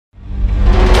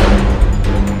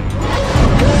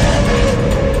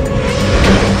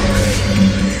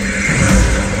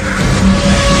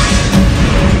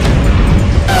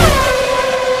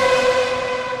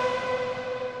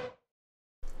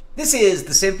This is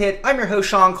the Simpit. I'm your host,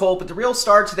 Sean Cole, but the real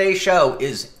star of today's show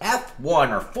is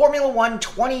F1 or Formula 1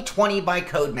 2020 by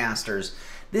Codemasters.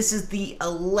 This is the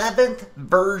 11th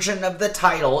version of the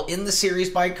title in the series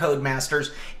by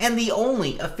Codemasters and the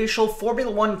only official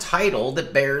Formula 1 title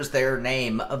that bears their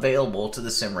name available to the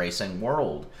sim racing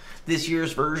world. This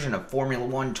year's version of Formula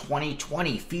 1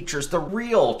 2020 features the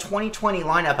real 2020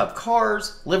 lineup of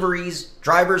cars, liveries,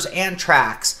 drivers, and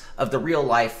tracks of the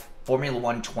real-life Formula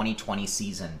 1 2020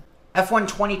 season. F1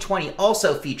 2020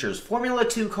 also features Formula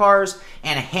 2 cars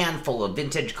and a handful of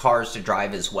vintage cars to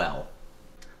drive as well.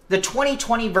 The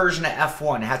 2020 version of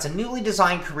F1 has a newly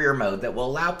designed career mode that will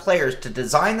allow players to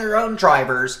design their own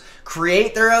drivers,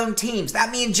 create their own teams.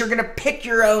 That means you're going to pick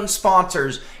your own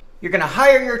sponsors. You're going to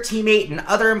hire your teammate and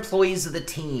other employees of the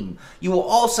team. You will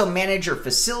also manage your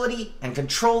facility and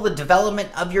control the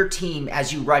development of your team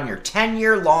as you run your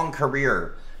 10-year-long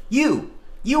career.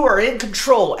 You are in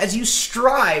control as you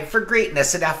strive for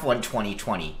greatness in F1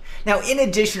 2020. Now, in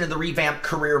addition to the revamped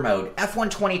career mode, F1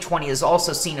 2020 has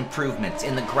also seen improvements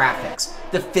in the graphics,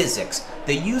 the physics,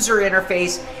 the user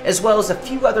interface, as well as a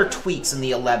few other tweaks in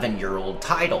the 11-year-old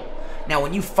title. Now,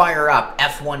 when you fire up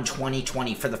F1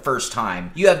 2020 for the first time,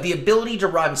 you have the ability to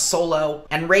run solo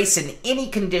and race in any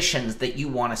conditions that you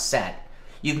want to set.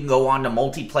 You can go on to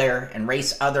multiplayer and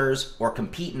race others or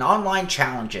compete in online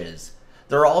challenges.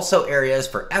 There are also areas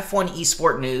for F1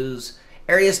 eSport news,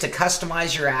 areas to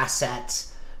customize your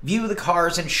assets, view the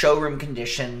cars in showroom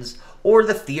conditions, or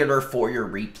the theater for your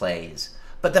replays.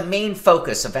 But the main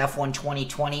focus of F1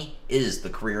 2020 is the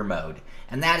career mode,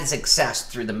 and that is accessed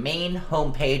through the main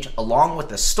homepage along with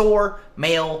the store,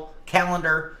 mail,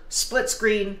 calendar, split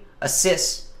screen,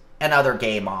 assists, and other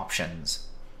game options.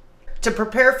 To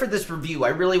prepare for this review, I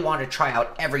really wanted to try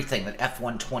out everything that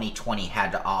F1 2020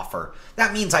 had to offer.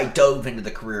 That means I dove into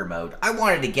the career mode. I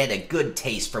wanted to get a good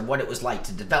taste for what it was like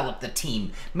to develop the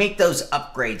team, make those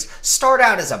upgrades, start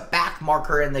out as a back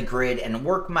marker in the grid, and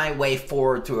work my way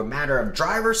forward through a matter of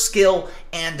driver skill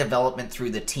and development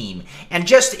through the team. And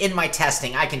just in my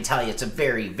testing, I can tell you it's a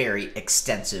very, very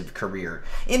extensive career.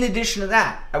 In addition to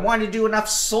that, I wanted to do enough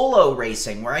solo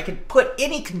racing where I could put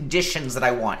any conditions that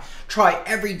I want, try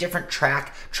every different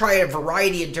track, try a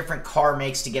variety of different car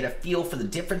makes to get a feel for the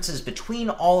differences between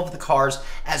all of the cars,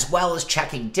 as well as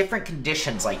checking different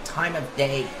conditions like time of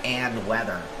day and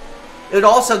weather. It would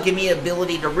also give me the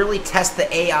ability to really test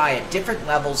the AI at different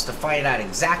levels to find out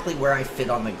exactly where I fit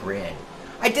on the grid.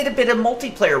 I did a bit of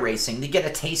multiplayer racing to get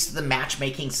a taste of the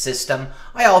matchmaking system.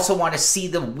 I also want to see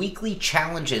the weekly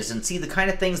challenges and see the kind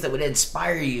of things that would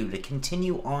inspire you to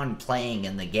continue on playing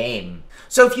in the game.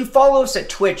 So if you follow us at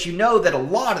Twitch, you know that a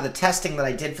lot of the testing that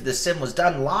I did for the sim was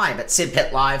done live at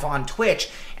Simpit Live on Twitch,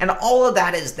 and all of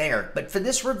that is there. But for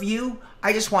this review,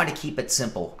 I just wanted to keep it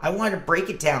simple. I wanted to break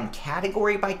it down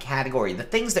category by category, the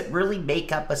things that really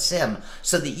make up a sim,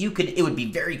 so that it would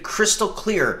be very crystal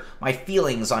clear my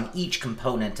feelings on each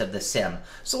component of the sim.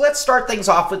 So let's start things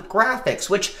off with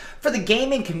graphics, which for the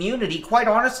gaming community, quite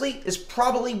honestly, is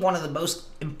probably one of the most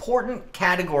important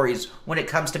categories when it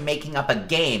comes to making up a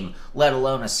game, let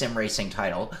alone a sim racing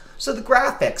title. So the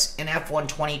graphics in F1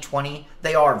 2020,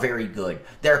 they are very good.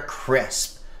 They're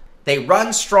crisp. They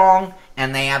run strong,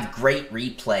 and they have great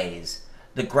replays.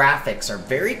 The graphics are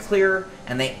very clear,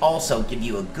 and they also give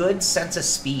you a good sense of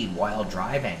speed while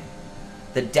driving.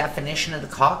 The definition of the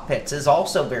cockpits is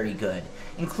also very good,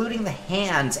 including the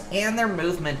hands and their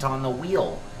movement on the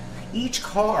wheel. Each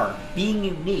car, being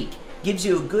unique, gives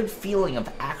you a good feeling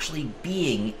of actually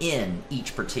being in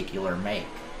each particular make.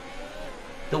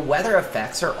 The weather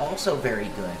effects are also very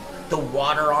good. The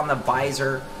water on the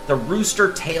visor, the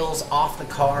rooster tails off the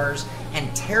cars,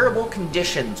 and terrible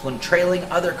conditions when trailing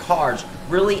other cars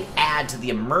really add to the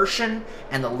immersion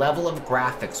and the level of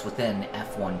graphics within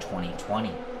F1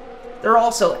 2020. There are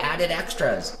also added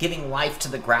extras, giving life to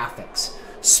the graphics.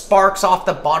 Sparks off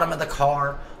the bottom of the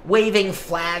car, waving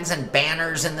flags and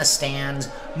banners in the stands,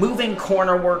 moving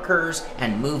corner workers,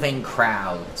 and moving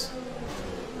crowds.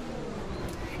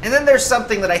 And then there's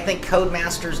something that I think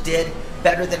Codemasters did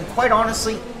better than, quite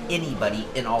honestly, anybody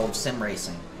in all of sim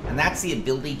racing. And that's the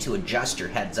ability to adjust your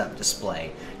heads-up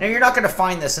display. Now, you're not going to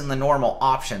find this in the normal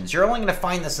options. You're only going to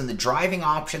find this in the driving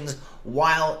options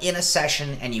while in a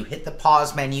session, and you hit the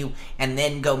pause menu and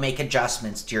then go make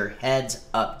adjustments to your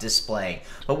heads-up display.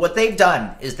 But what they've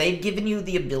done is they've given you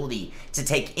the ability to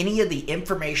take any of the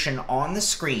information on the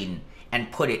screen and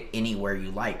put it anywhere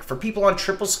you like. For people on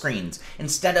triple screens,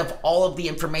 instead of all of the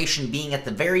information being at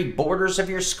the very borders of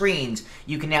your screens,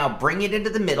 you can now bring it into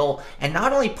the middle and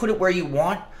not only put it where you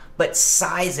want, but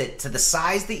size it to the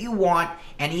size that you want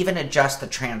and even adjust the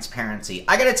transparency.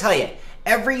 I gotta tell you,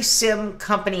 Every sim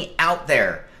company out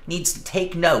there needs to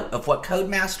take note of what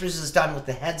Codemasters has done with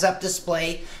the heads-up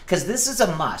display, because this is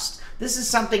a must. This is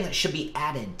something that should be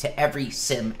added to every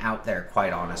sim out there,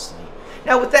 quite honestly.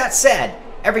 Now, with that said,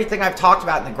 everything I've talked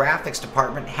about in the graphics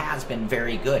department has been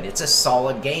very good. It's a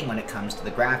solid game when it comes to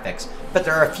the graphics, but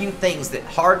there are a few things that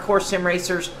hardcore sim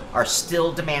racers are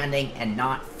still demanding and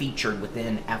not featured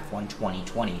within F1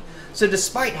 2020. So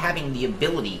despite having the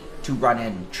ability to run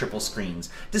in triple screens,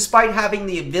 despite having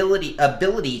the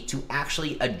ability to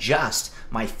actually adjust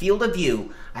my field of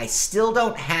view, I still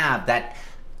don't have that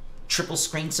triple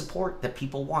screen support that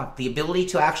people want. The ability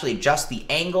to actually adjust the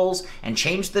angles and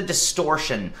change the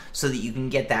distortion so that you can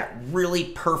get that really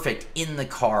perfect in the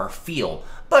car feel.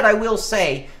 But I will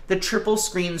say the triple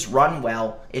screens run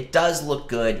well. It does look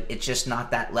good. It's just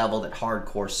not that level that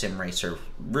hardcore sim racers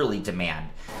really demand.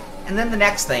 And then the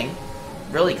next thing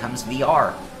really comes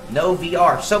VR. No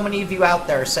VR. So many of you out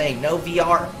there are saying no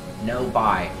VR, no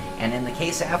buy. And in the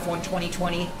case of F1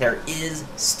 2020, there is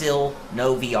still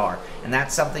no VR. And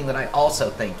that's something that I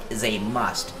also think is a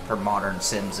must for modern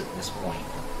sims at this point.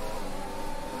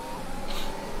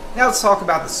 Now let's talk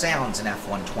about the sounds in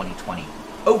F1 2020.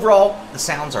 Overall, the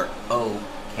sounds are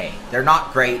okay. They're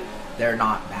not great, they're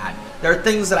not bad. There are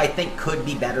things that I think could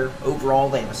be better. Overall,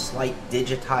 they have a slight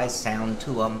digitized sound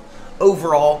to them.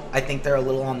 Overall, I think they're a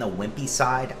little on the wimpy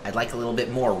side. I'd like a little bit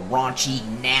more raunchy,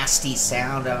 nasty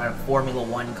sound on a Formula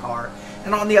 1 car.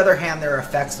 And on the other hand, there are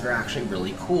effects that are actually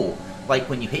really cool. Like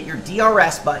when you hit your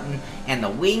DRS button and the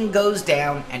wing goes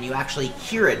down and you actually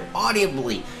hear it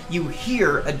audibly. You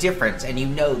hear a difference and you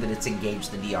know that it's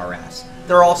engaged the DRS.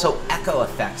 There are also echo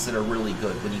effects that are really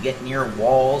good when you get near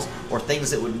walls or things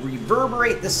that would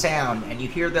reverberate the sound, and you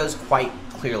hear those quite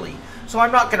clearly. So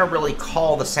I'm not going to really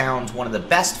call the sounds one of the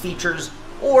best features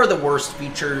or the worst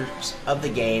features of the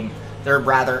game. They're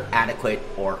rather adequate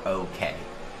or okay.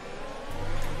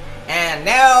 And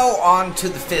now on to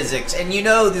the physics. And you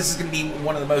know this is going to be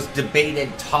one of the most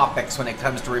debated topics when it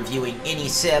comes to reviewing any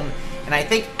sim. And I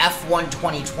think F1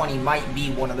 2020 might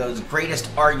be one of those greatest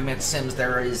argument sims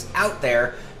there is out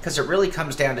there, because it really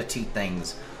comes down to two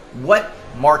things. What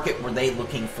market were they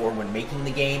looking for when making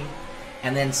the game?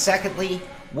 And then secondly,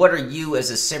 what are you as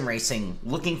a sim racing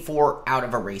looking for out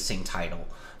of a racing title?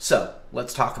 So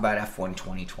let's talk about F1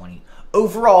 2020.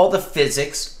 Overall, the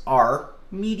physics are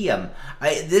medium.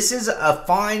 This is a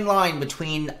fine line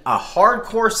between a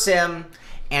hardcore sim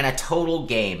and a total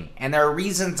game. And there are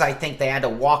reasons I think they had to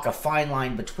walk a fine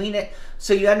line between it,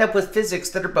 so you end up with physics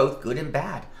that are both good and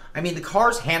bad. I mean, the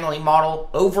car's handling model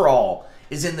overall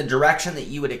is in the direction that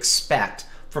you would expect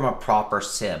from a proper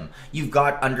sim. You've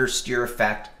got understeer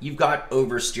effect, you've got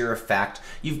oversteer effect,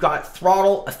 you've got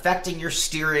throttle affecting your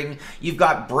steering, you've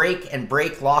got brake and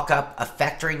brake lockup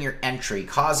affecting your entry,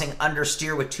 causing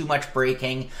understeer with too much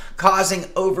braking, causing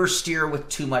oversteer with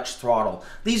too much throttle.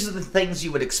 These are the things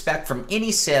you would expect from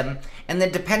any sim, and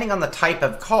then depending on the type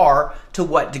of car, to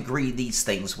what degree these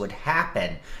things would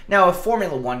happen. Now, a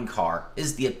Formula 1 car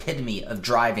is the epitome of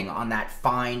driving on that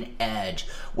fine edge,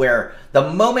 where the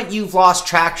moment you've lost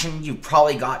traction, you've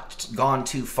probably gone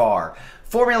too far.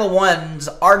 Formula 1s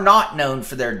are not known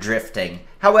for their drifting.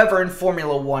 However, in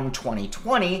Formula 1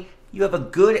 2020, you have a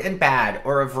good and bad,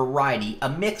 or a variety, a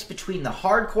mix between the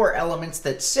hardcore elements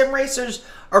that sim racers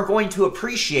are going to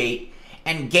appreciate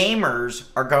and gamers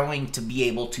are going to be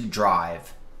able to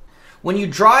drive. When you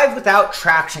drive without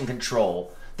traction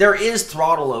control, there is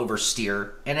throttle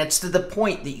oversteer, and it's to the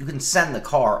point that you can send the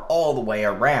car all the way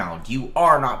around. You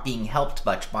are not being helped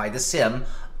much by the sim,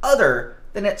 other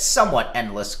than its somewhat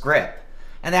endless grip.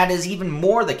 And that is even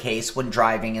more the case when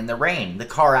driving in the rain. The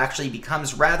car actually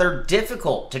becomes rather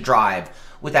difficult to drive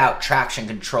without traction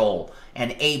control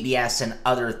and ABS and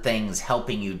other things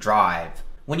helping you drive.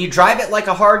 When you drive it like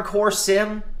a hardcore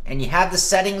sim and you have the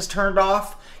settings turned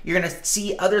off, you're going to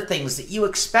see other things that you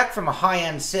expect from a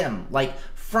high-end sim, like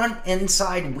front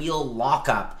inside wheel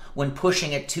lockup when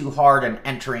pushing it too hard and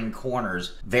entering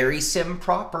corners. Very sim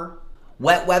proper.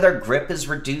 Wet weather grip is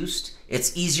reduced.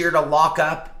 It's easier to lock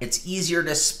up. It's easier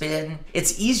to spin.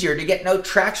 It's easier to get no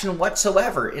traction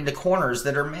whatsoever into corners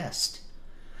that are missed.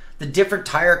 The different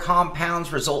tire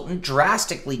compounds result in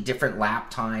drastically different lap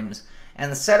times,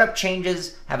 and the setup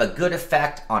changes have a good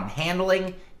effect on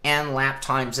handling and lap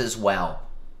times as well.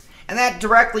 And that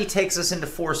directly takes us into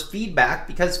force feedback,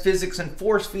 because physics and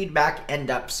force feedback end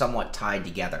up somewhat tied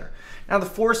together. Now, the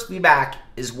force feedback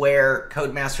is where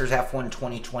Codemasters F1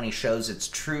 2020 shows its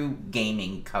true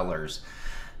gaming colors.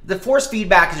 The force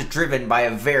feedback is driven by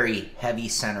a very heavy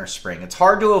center spring. It's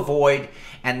hard to avoid,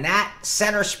 and that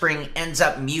center spring ends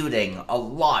up muting a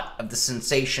lot of the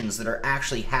sensations that are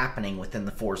actually happening within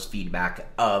the force feedback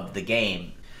of the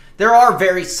game. There are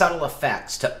very subtle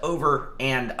effects to over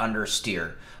and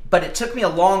understeer, but it took me a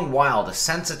long while to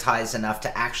sensitize enough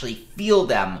to actually feel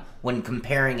them when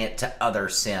comparing it to other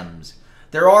sims.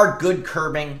 There are good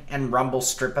curbing and rumble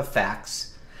strip effects,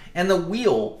 and the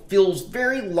wheel feels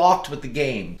very locked with the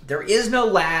game. There is no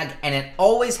lag, and it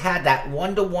always had that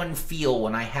one-to-one feel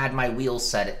when I had my wheel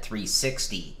set at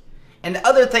 360. And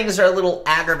other things are a little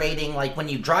aggravating, like when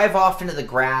you drive off into the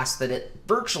grass, that it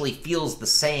virtually feels the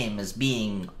same as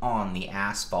being on the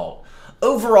asphalt.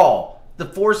 Overall, the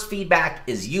force feedback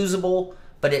is usable,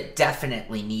 but it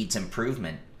definitely needs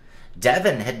improvement.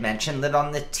 Devin had mentioned that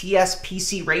on the TS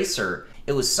PC Racer,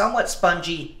 it was somewhat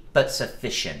spongy, but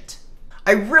sufficient.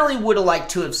 I really would have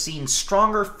liked to have seen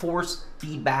stronger force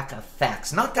feedback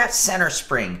effects. Not that center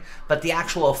spring, but the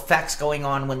actual effects going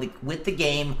on with the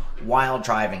game while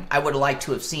driving. I would have liked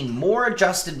to have seen more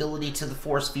adjustability to the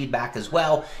force feedback as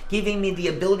well, giving me the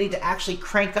ability to actually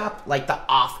crank up like the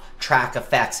off-track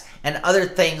effects and other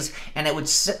things, and it would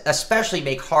especially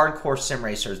make hardcore sim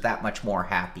racers that much more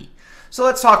happy. So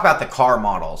let's talk about the car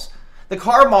models. The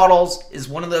car models is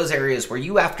one of those areas where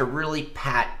you have to really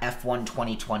pat F1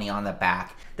 2020 on the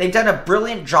back. They've done a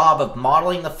brilliant job of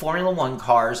modeling the Formula 1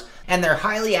 cars, and they're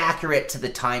highly accurate to the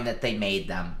time that they made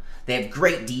them. They have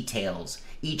great details.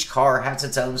 Each car has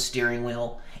its own steering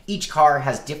wheel. Each car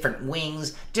has different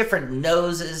wings, different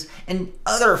noses, and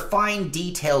other fine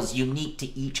details unique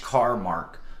to each car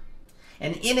mark.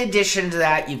 And in addition to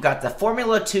that, you've got the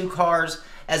Formula 2 cars,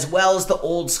 as well as the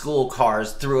old school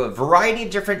cars through a variety of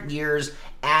different years,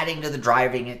 adding to the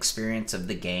driving experience of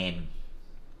the game.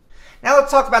 Now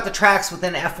let's talk about the tracks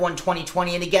within F1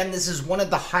 2020, and again, this is one of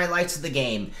the highlights of the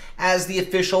game. As the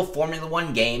official Formula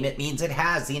 1 game, it means it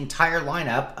has the entire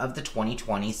lineup of the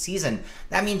 2020 season.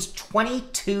 That means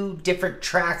 22 different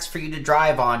tracks for you to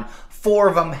drive on, 4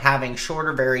 of them having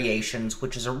shorter variations,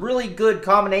 which is a really good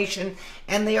combination,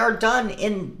 and they are done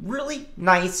in really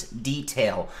nice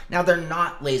detail. Now, they're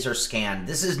not laser scanned.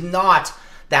 This is not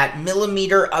that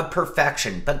millimeter of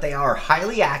perfection, but they are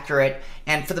highly accurate,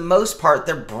 and for the most part,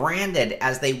 they're branded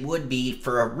as they would be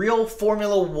for a real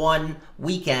Formula 1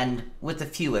 weekend, with a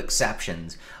few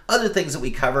exceptions. Other things that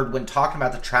we covered when talking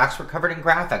about the tracks were covered in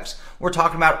graphics. We're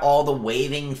talking about all the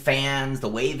waving fans, the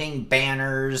waving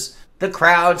banners, the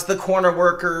crowds, the corner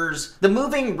workers, the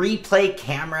moving replay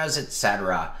cameras,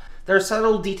 etc. There are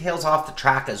subtle details off the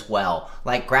track as well,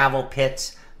 like gravel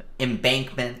pits,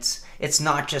 embankments. It's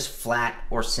not just flat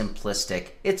or simplistic.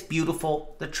 It's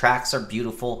beautiful, the tracks are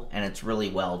beautiful, and it's really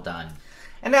well done.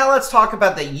 And now let's talk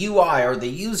about the UI, or the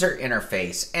user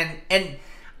interface. And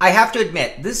I have to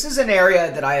admit, this is an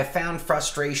area that I have found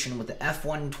frustration with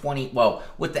the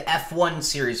with the F1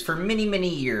 series for many, many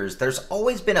years. There's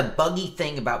always been a buggy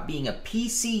thing about being a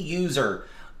PC user,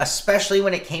 especially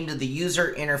when it came to the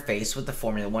user interface with the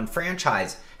Formula 1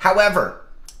 franchise. However,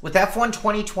 with F1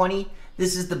 2020,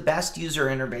 this is the best user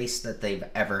interface that they've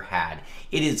ever had.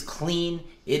 It is clean,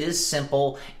 it is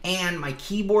simple, and my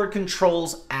keyboard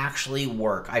controls actually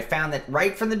work. I found that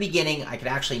right from the beginning, I could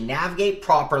actually navigate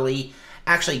properly,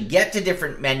 actually get to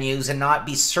different menus, and not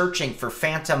be searching for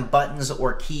phantom buttons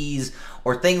or keys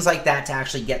or things like that to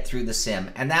actually get through the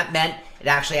sim. And that meant it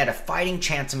actually had a fighting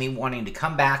chance of me wanting to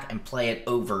come back and play it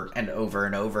over and over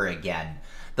and over again.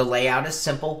 The layout is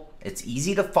simple, it's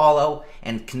easy to follow,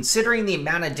 and considering the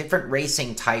amount of different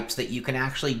racing types that you can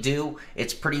actually do,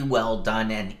 it's pretty well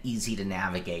done and easy to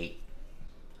navigate.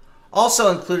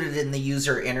 Also included in the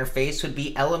user interface would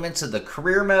be elements of the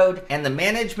career mode and the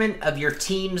management of your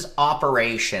team's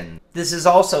operation. This is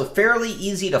also fairly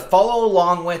easy to follow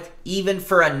along with, even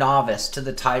for a novice to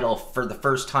the title for the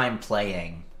first time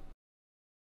playing.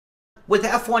 With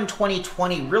F1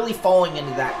 2020 really falling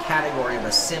into that category of a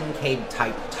simcade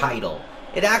type title,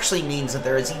 it actually means that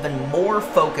there is even more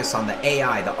focus on the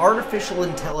AI, the artificial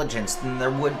intelligence, than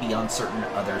there would be on certain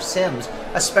other sims,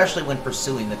 especially when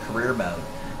pursuing the career mode.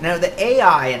 Now, the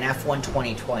AI in F1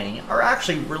 2020 are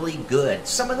actually really good.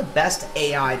 Some of the best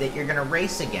AI that you're going to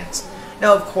race against.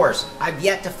 Now, of course, I've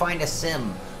yet to find a sim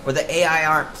where the AI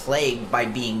aren't plagued by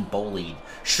being bullied.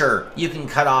 Sure, you can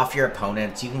cut off your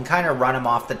opponents, you can kind of run them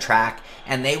off the track,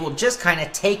 and they will just kind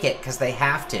of take it because they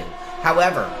have to.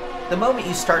 However, the moment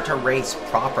you start to race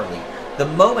properly, the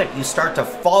moment you start to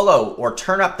follow or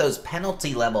turn up those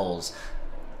penalty levels,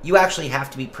 you actually have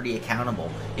to be pretty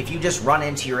accountable. If you just run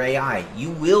into your AI,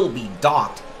 you will be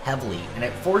docked heavily, and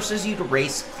it forces you to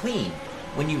race clean.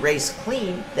 when you race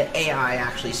clean, the AI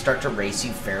actually start to race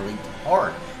you fairly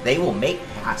hard. They will make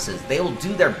passes, they will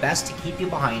do their best to keep you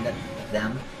behind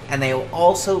them, and they will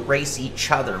also race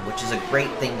each other, which is a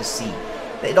great thing to see.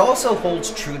 It also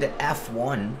holds true to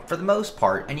F1 for the most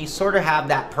part, and you sort of have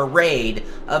that parade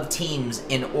of teams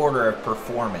in order of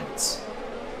performance.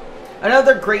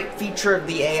 Another great feature of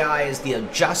the AI is the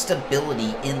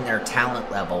adjustability in their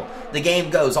talent level. The game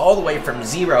goes all the way from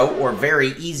 0 or very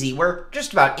easy, where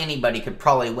just about anybody could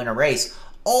probably win a race,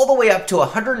 all the way up to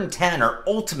 110 or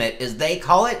ultimate as they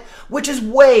call it, which is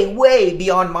way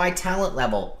beyond my talent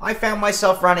level. I found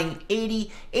myself running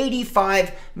 80,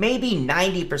 85, maybe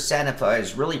 90% if I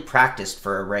was really practiced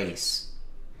for a race.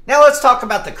 Now let's talk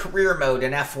about the career mode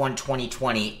in F1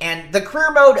 2020, and the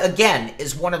career mode, again,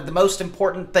 is one of the most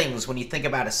important things when you think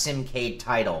about a Simcade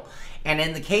title. And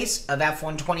in the case of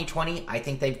F1 2020, I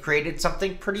think they've created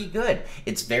something pretty good.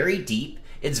 It's very deep,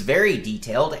 it's very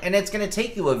detailed, and it's going to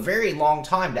take you a very long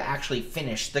time to actually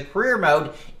finish the career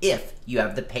mode if you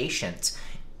have the patience.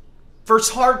 For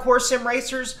hardcore sim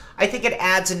racers, I think it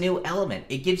adds a new element.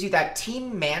 It gives you that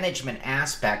team management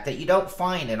aspect that you don't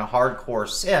find in a hardcore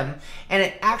sim, and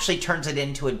it actually turns it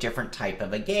into a different type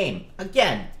of a game.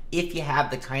 Again, if you have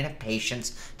the kind of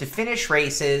patience to finish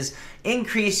races,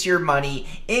 increase your money,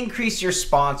 increase your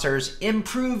sponsors,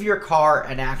 improve your car,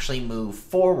 and actually move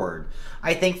forward.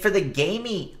 I think for the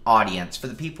gaming audience, for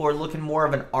the people who are looking more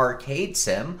of an arcade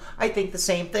sim, I think the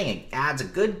same thing. It adds a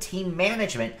good team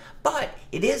management, but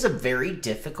it is a very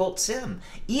difficult sim.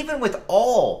 Even with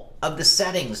all of the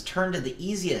settings turned to the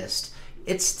easiest,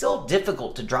 it's still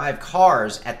difficult to drive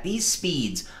cars at these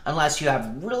speeds unless you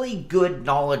have really good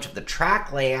knowledge of the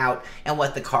track layout and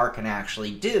what the car can actually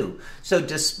do. So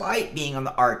despite being on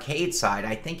the arcade side,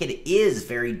 I think it is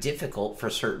very difficult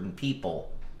for certain people.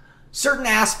 Certain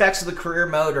aspects of the career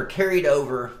mode are carried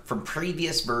over from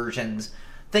previous versions.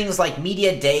 Things like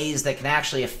media days that can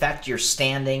actually affect your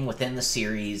standing within the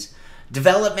series.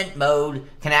 Development mode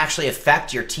can actually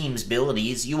affect your team's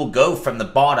abilities. You will go from the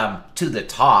bottom to the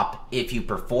top if you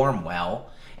perform well.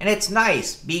 And it's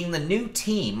nice being the new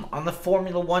team on the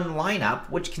Formula 1 lineup,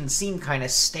 which can seem kind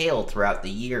of stale throughout the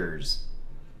years.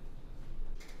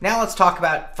 Now let's talk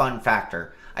about fun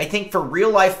factor. I think for real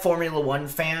life Formula 1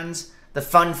 fans, the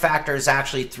fun factor is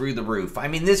actually through the roof. I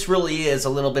mean, this really is a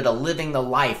little bit of living the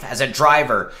life as a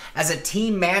driver, as a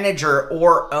team manager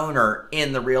or owner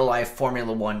in the real life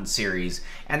Formula 1 series.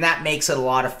 And that makes it a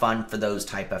lot of fun for those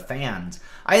type of fans.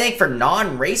 I think for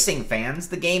non-racing fans,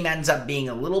 the game ends up being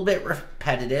a little bit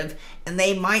repetitive and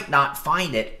they might not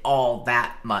find it all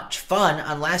that much fun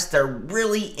unless they're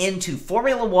really into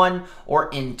Formula 1 or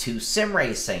into sim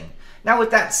racing. Now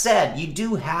with that said, you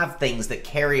do have things that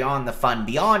carry on the fun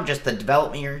beyond just the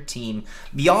development of your team,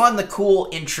 beyond the cool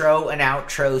intro and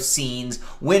outro scenes,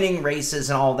 winning races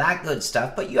and all that good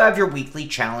stuff, but you have your weekly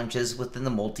challenges within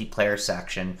the multiplayer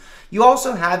section. You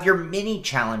also have your mini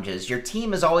challenges. Your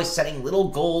team is always setting little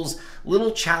goals,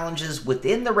 little challenges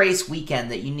within the race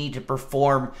weekend that you need to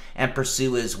perform and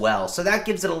pursue as well. So that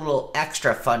gives it a little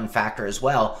extra fun factor as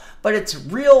well. But its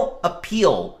real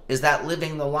appeal is that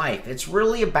living the life. It's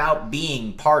really about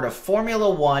being part of Formula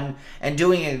 1 and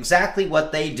doing exactly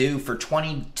what they do for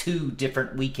 22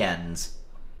 different weekends.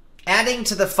 Adding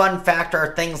to the fun factor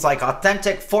are things like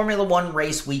authentic Formula 1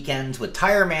 race weekends with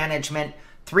tire management,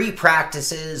 3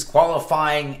 practices,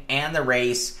 qualifying, and the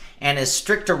race, and as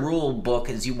strict a rule book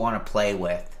as you want to play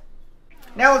with.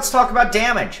 Now let's talk about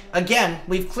damage. Again,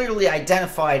 we've clearly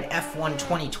identified F1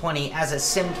 2020 as a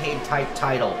Simcade type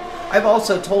title. I've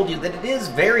also told you that it is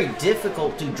very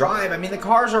difficult to drive. I mean, the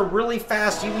cars are really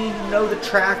fast. You need to know the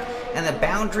track, and the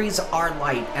boundaries are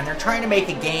light, and they're trying to make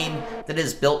a game that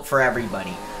is built for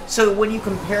everybody. So when you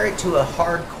compare it to a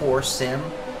hardcore sim,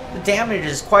 the damage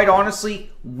is quite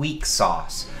honestly weak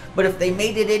sauce. But if they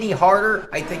made it any harder,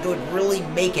 I think it would really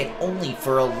make it only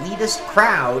for elitist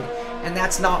crowd, and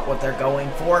that's not what they're going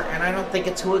for, and I don't think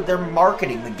it's who they're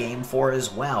marketing the game for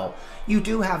as well. You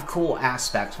do have cool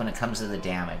aspects when it comes to the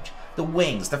damage. The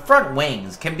wings, the front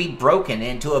wings, can be broken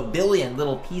into a billion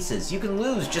little pieces. You can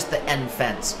lose just the end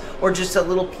fence, or just a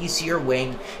little piece of your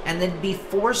wing, and then be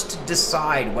forced to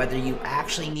decide whether you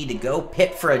actually need to go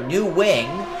pit for a new wing,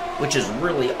 which is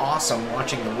really awesome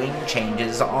watching the wing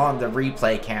changes on the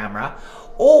replay camera,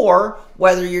 or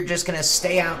whether you're just going to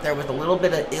stay out there with a little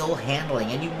bit of ill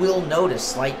handling, and you will notice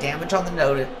slight damage on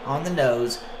the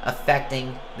nose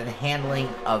affecting the handling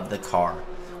of the car.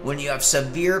 When you have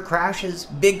severe crashes,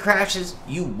 big crashes,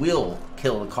 you will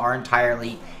kill the car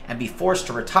entirely and be forced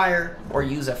to retire or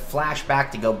use a flashback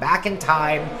to go back in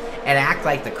time and act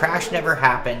like the crash never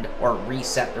happened or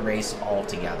reset the race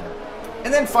altogether.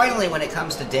 And then finally, when it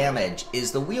comes to damage,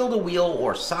 is the wheel-to-wheel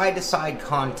or side-to-side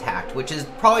contact, which is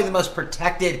probably the most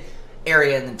protected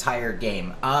area in the entire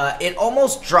game. It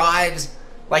almost drives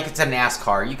like it's a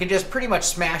NASCAR. You can just pretty much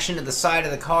smash into the side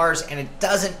of the cars, and it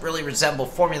doesn't really resemble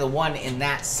Formula 1 in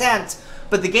that sense,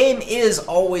 but the game is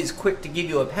always quick to give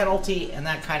you a penalty, and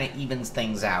that kind of evens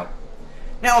things out.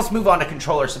 Now let's move on to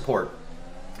controller support.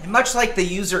 And much like the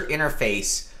user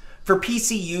interface, for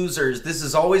PC users, this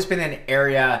has always been an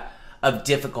area of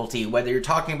difficulty, whether you're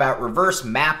talking about reverse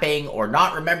mapping or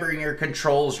not remembering your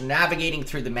controls or navigating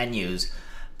through the menus.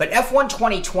 But F1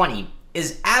 2020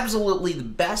 is absolutely the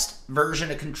best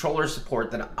version of controller support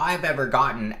that I've ever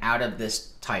gotten out of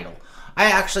this title. I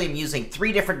actually am using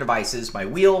 3 different devices, my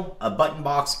wheel, a button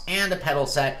box, and a pedal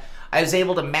set. I was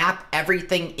able to map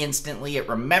everything instantly. It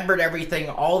remembered everything.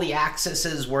 All the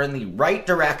axes were in the right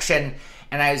direction,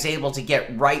 and I was able to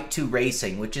get right to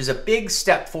racing, which is a big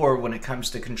step forward when it comes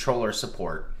to controller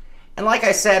support. And like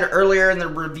I said earlier in the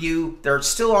review, there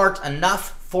still aren't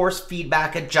enough force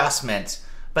feedback adjustments,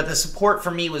 but the support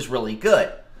for me was really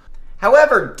good.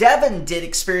 However, Devin did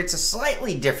experience a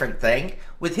slightly different thing.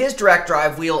 With his direct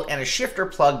drive wheel and a shifter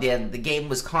plugged in, the game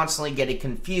was constantly getting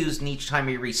confused, and each time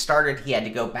he restarted, he had to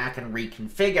go back and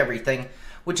reconfigure everything,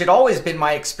 which had always been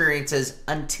my experiences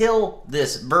until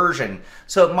this version,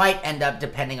 so it might end up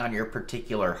depending on your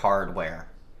particular hardware.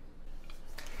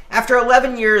 After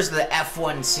 11 years of the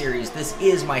F1 series, this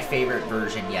is my favorite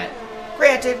version yet.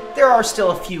 Granted, there are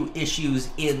still a few issues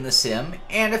in the sim,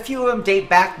 and a few of them date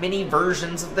back many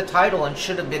versions of the title and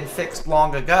should have been fixed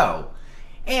long ago.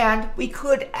 And we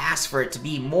could ask for it to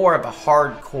be more of a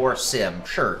hardcore sim.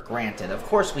 Sure, granted, of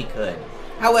course we could.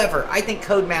 However, I think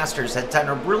Codemasters has done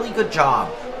a really good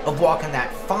job of walking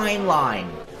that fine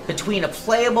line between a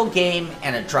playable game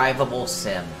and a drivable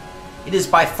sim. It is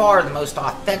by far the most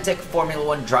authentic Formula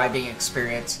 1 driving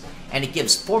experience, and it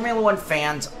gives Formula 1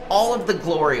 fans all of the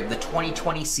glory of the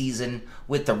 2020 season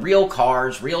with the real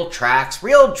cars, real tracks,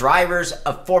 real drivers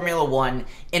of Formula 1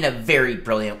 in a very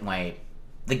brilliant way.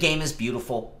 The game is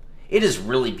beautiful. It is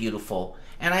really beautiful,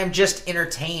 and I am just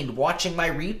entertained watching my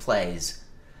replays.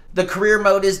 The career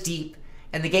mode is deep,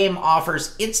 and the game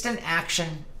offers instant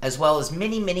action as well as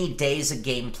many days of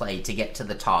gameplay to get to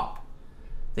the top.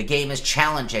 The game is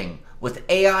challenging with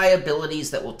AI abilities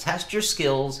that will test your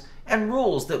skills and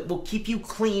rules that will keep you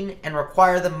clean and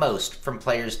require the most from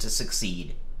players to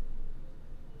succeed.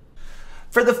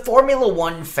 For the Formula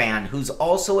 1 fan who's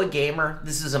also a gamer,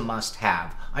 this is a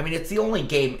must-have. I mean, it's the only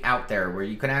game out there where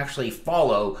you can actually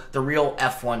follow the real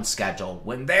F1 schedule.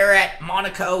 When they're at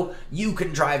Monaco, you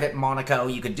can drive at Monaco.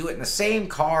 You can do it in the same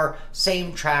car,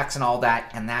 same tracks and all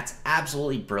that, and that's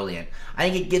absolutely brilliant. I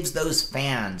think it gives those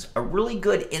fans a really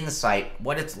good insight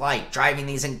what it's like driving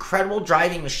these incredible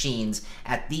driving machines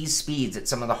at these speeds at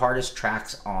some of the hardest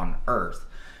tracks on Earth.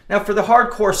 Now, for the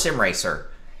hardcore sim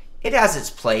racer, it has its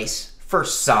place. For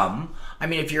some, I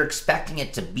mean, if you're expecting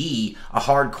it to be a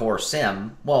hardcore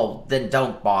sim, well, then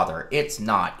don't bother. It's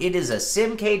not. It is a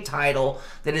Simcade title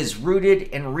that is rooted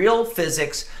in real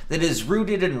physics, that is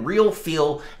rooted in real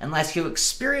feel, unless you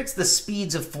experience the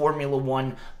speeds of Formula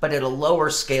 1, but at a lower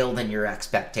scale than your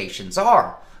expectations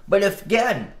are. But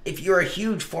if you're a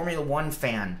huge Formula 1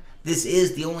 fan, this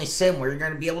is the only sim where you're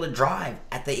going to be able to drive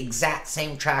at the exact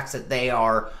same tracks that they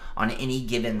are on any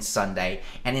given Sunday,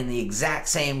 and in the exact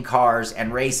same cars,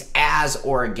 and race as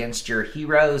or against your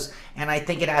heroes, and I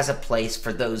think it has a place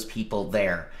for those people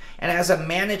there. And as a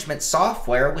management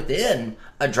software within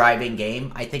a driving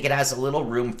game, I think it has a little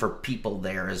room for people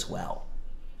there as well.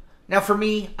 Now for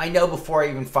me, I know before I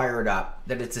even fire it up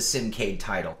that it's a Simcade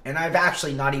title, and I've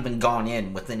actually not even gone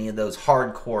in with any of those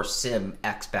hardcore sim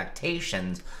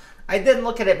expectations. I then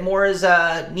look at it more as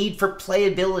a need for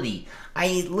playability.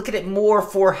 I look at it more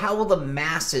for how will the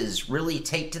masses really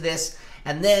take to this,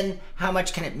 and then how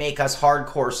much can it make us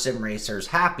hardcore sim racers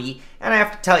happy. And I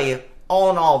have to tell you, all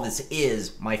in all, this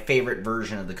is my favorite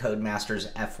version of the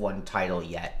Codemasters F1 title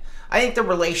yet. I think the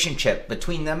relationship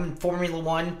between them and Formula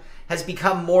 1 has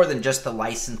become more than just the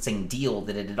licensing deal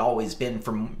that it had always been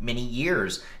for many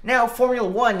years. Now, Formula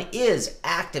 1 is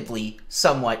actively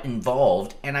somewhat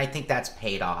involved, and I think that's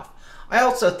paid off. I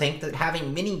also think that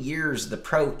having many years of the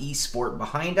pro esport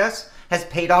behind us has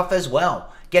paid off as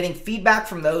well. Getting feedback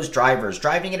from those drivers,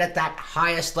 driving it at that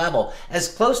highest level,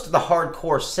 as close to the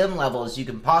hardcore sim level as you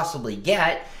can possibly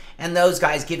get, and those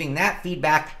guys giving that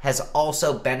feedback has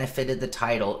also benefited the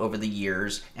title over the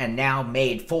years and now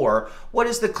made for what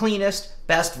is the cleanest,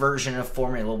 best version of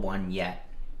Formula 1 yet.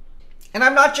 And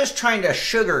I'm not just trying to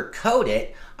sugarcoat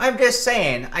it. I'm just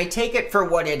saying, I take it for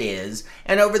what it is,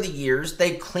 and over the years,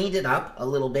 they've cleaned it up a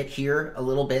little bit here, a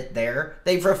little bit there.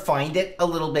 They've refined it a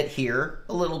little bit here,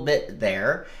 a little bit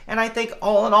there, and I think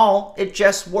all in all, it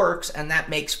just works, and that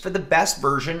makes for the best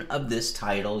version of this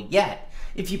title yet.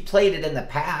 If you played it in the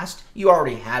past, you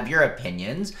already have your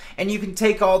opinions, and you can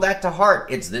take all that to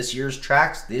heart. It's this year's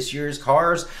tracks, this year's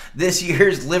cars, this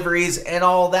year's liveries, and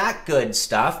all that good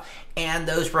stuff, and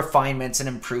those refinements and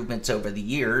improvements over the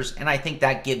years, and I think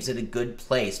that gives it a good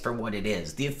place for what it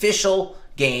is, the official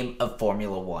game of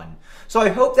Formula One. So I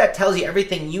hope that tells you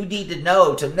everything you need to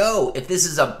know if this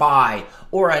is a buy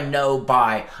or a no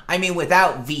buy. I mean,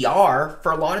 without VR,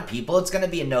 for a lot of people, it's going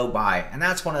to be a no buy. And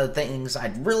that's one of the things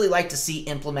I'd really like to see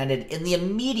implemented in the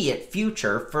immediate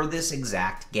future for this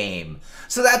exact game.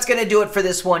 So that's going to do it for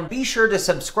this one. Be sure to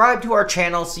subscribe to our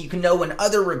channel so you can know when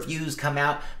other reviews come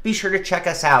out. Be sure to check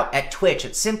us out at Twitch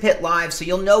at Simpit Live so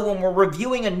you'll know when we're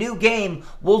reviewing a new game.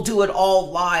 We'll do it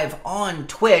all live on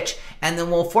Twitch, and then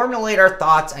we'll formulate our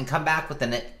thoughts and come back with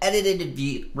an edited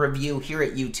review here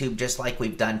at YouTube, just like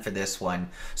we've done for this one.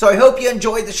 So I hope you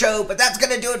enjoyed the show, but that's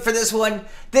going to do it for this one.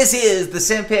 This is the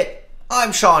Simpit.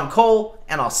 I'm Sean Cole,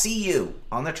 and I'll see you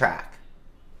on the track.